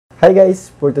Hi guys,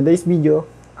 for today's video,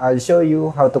 I'll show you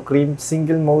how to crimp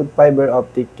single mode fiber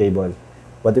optic cable.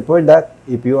 But before that,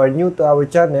 if you are new to our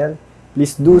channel,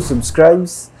 please do subscribe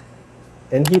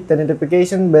and hit the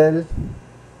notification bell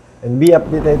and be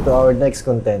updated to our next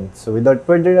content. So without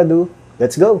further ado,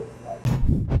 let's go!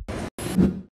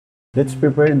 Let's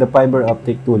prepare the fiber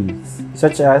optic tools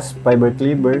such as fiber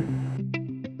cleaver,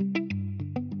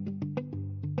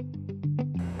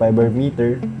 fiber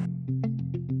meter,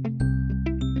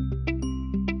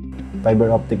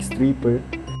 fiber optic stripper,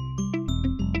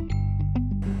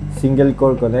 single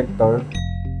core connector,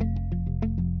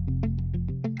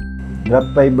 drop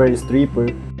fiber stripper,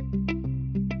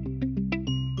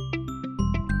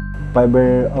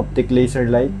 fiber optic laser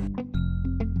light,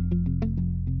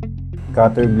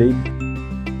 cutter blade,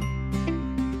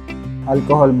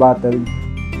 alcohol bottle,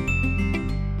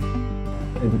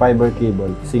 and fiber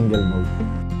cable, single mode.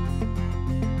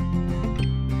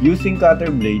 Using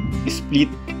cutter blade, split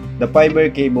the fiber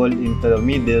cable into the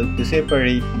middle to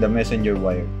separate the messenger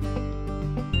wire.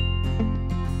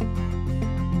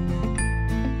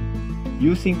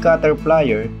 Using cutter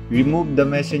plier, remove the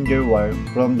messenger wire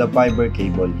from the fiber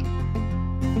cable.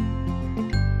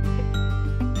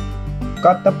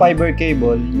 Cut the fiber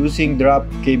cable using drop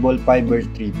cable fiber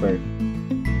stripper.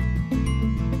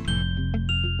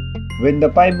 When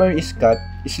the fiber is cut,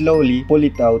 slowly pull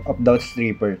it out of the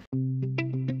stripper.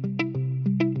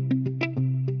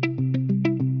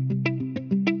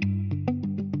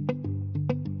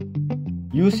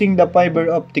 Using the fiber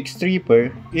optic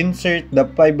stripper, insert the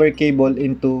fiber cable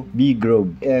into B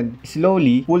groove and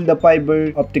slowly pull the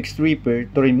fiber optic stripper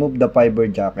to remove the fiber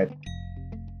jacket.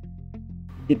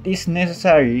 It is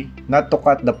necessary not to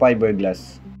cut the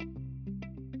fiberglass.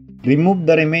 Remove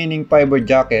the remaining fiber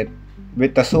jacket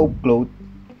with a soap cloth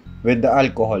with the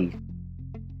alcohol.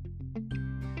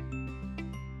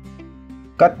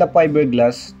 Cut the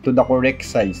fiberglass to the correct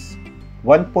size,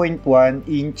 1.1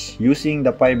 inch using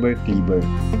the fiber cleaver.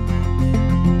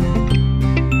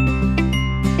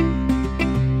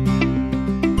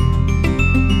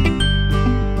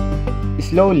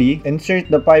 Slowly insert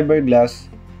the fiberglass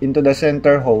into the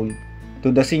center hole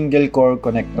to the single core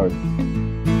connector.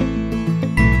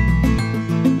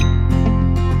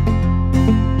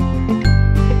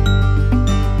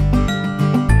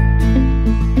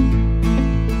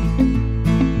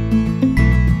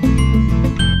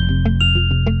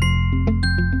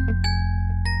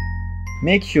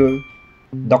 Make sure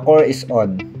the core is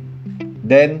on.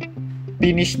 Then,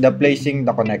 finish the placing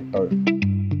the connector.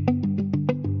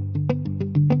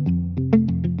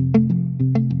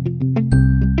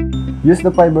 Use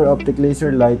the fiber optic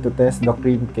laser light to test the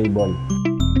crimp cable.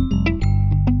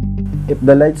 If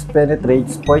the light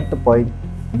penetrates point to point,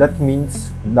 that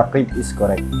means the crimp is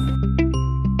correct.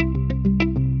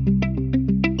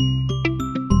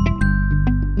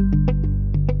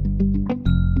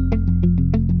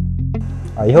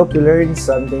 I hope you learned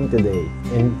something today.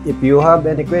 And if you have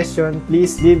any question,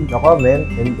 please leave a comment.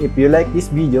 And if you like this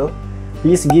video,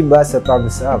 please give us a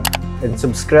thumbs up. And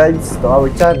subscribe to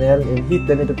our channel and hit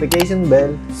the notification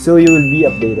bell so you will be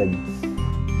updated.